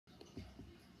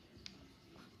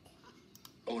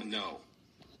Oh no.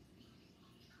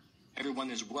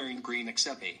 Everyone is wearing green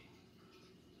except me.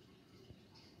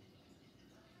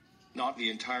 Not the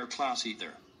entire class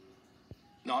either.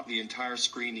 Not the entire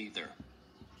screen either.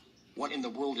 What in the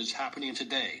world is happening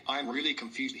today? I'm really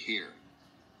confused here.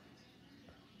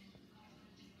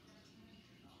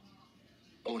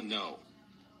 Oh no.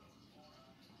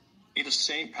 It is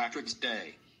St. Patrick's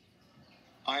Day.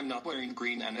 I'm not wearing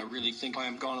green and I really think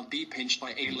I'm gonna be pinched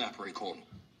by a leprechaun.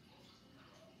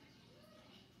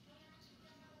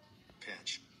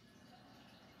 Pinch.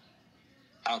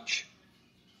 Ouch.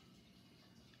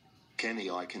 Kenny,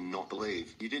 I cannot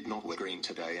believe you did not wear green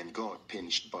today and got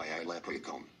pinched by a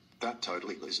leprechaun. That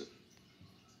totally is it.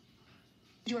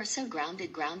 You are so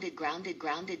grounded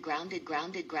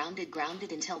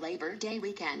until Labor Day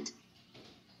weekend.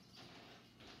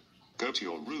 Go to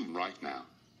your room right now.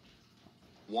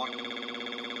 What?